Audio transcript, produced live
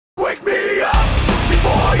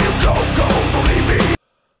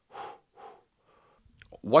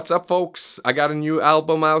What's up, folks? I got a new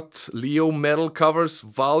album out, Leo Metal Covers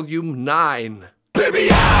Volume 9. Baby,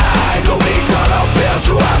 I know we gonna build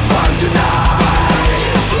to have fun tonight.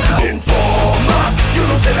 Informer, you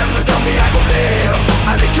don't say that tell me I go live.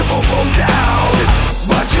 I think you both go down,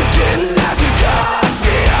 but you didn't have to cut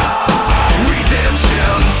me out.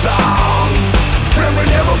 Redemption song, and we'll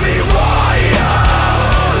never be royal.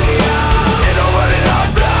 It don't run in our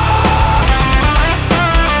blood.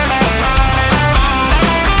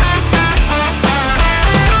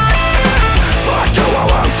 Fuck you, I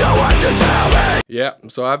want the one to tell me. Yeah,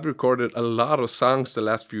 so I've recorded a lot of songs the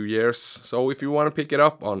last few years. So if you want to pick it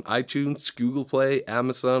up on iTunes, Google Play,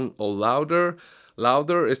 Amazon, or Louder,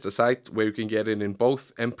 Louder is the site where you can get it in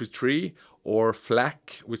both MP3 or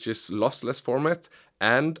FLAC, which is lossless format,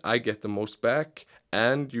 and I get the most back,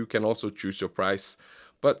 and you can also choose your price.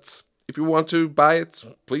 But if you want to buy it,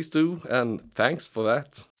 please do, and thanks for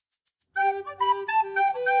that.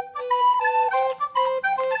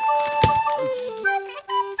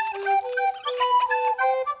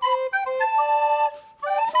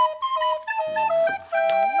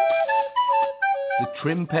 The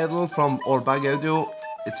trim pedal from Oltedal Audio,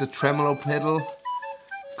 it's a tremolo pedal.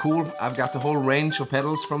 Cool, I've got the whole range of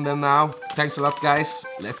pedals from them now. Thanks a lot, guys.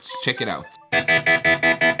 Let's check it out.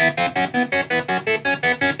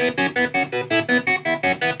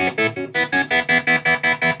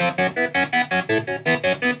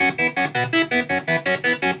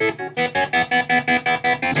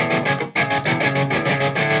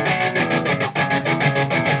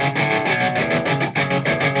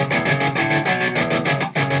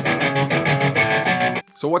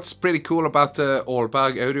 So what's pretty cool about the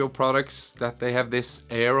Oltedal Audio products, that they have this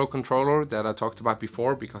aero controller that I talked about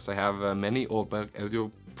before, because I have many Oltedal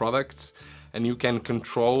Audio products, and you can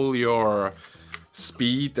control your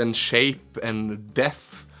speed and shape and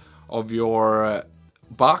depth of your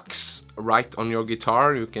box right on your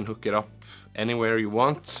guitar. You can hook it up anywhere you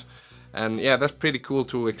want, and yeah, that's pretty cool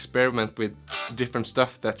to experiment with different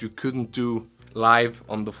stuff that you couldn't do live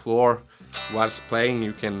on the floor whilst playing.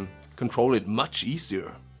 You can control it much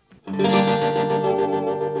easier.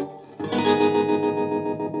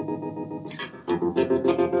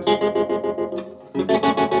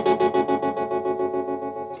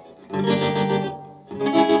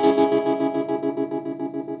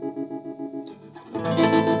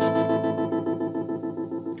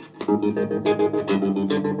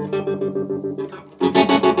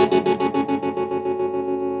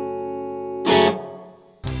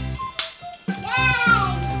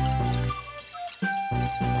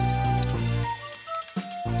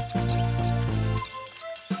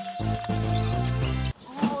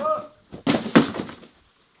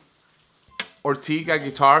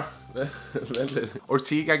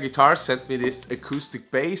 Ortega Guitar sent me this acoustic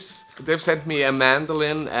bass. They've sent me a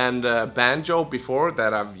mandolin and a banjo before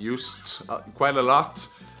that I've used quite a lot.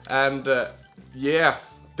 And yeah,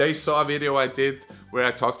 they saw a video I did where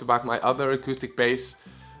I talked about my other acoustic bass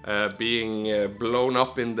being blown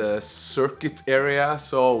up in the circuit area.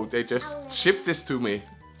 So they just shipped this to me.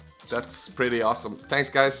 That's pretty awesome. Thanks,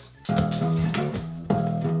 guys.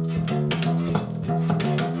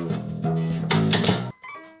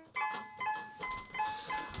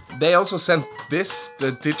 They also sent this,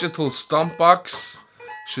 the digital stomp box.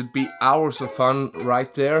 Should be hours of fun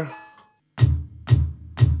right there.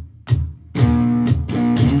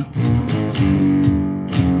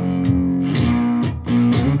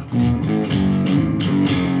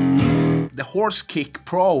 The Horse Kick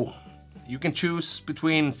Pro. You can choose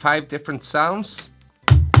between 5 different sounds.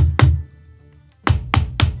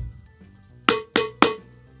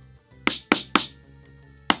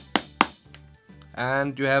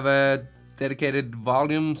 And you have a dedicated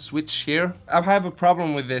volume switch here. I have a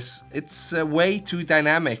problem with this. It's way too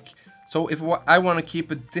dynamic. So if I want to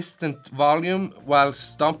keep a distant volume while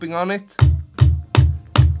stomping on it,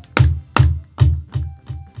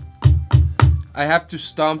 I have to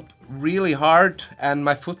stomp really hard, and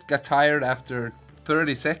my foot got tired after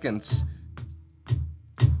 30 seconds.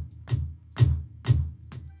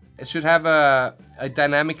 It should have a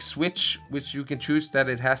dynamic switch, which you can choose that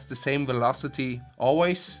it has the same velocity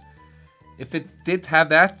always. If it did have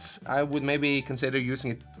that, I would maybe consider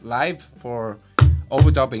using it live for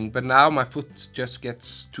overdubbing, but now my foot just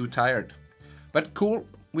gets too tired. But cool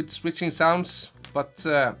with switching sounds, but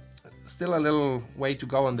still a little way to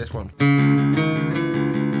go on this one.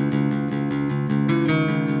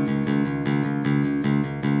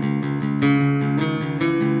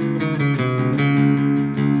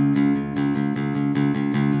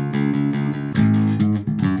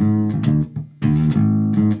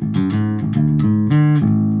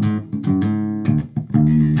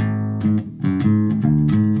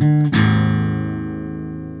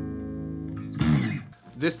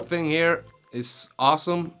 this thing here is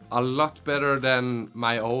awesome. A lot better than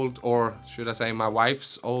my old, or should I say my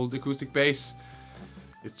wife's old acoustic bass.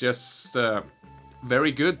 It's just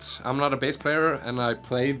very good. I'm not a bass player and I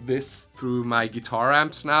played this through my guitar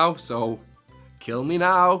amps now, so kill me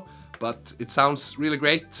now. But it sounds really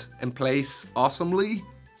great and plays awesomely.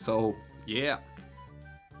 So yeah.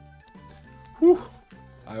 Whew,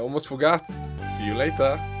 I almost forgot. See you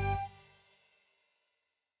later.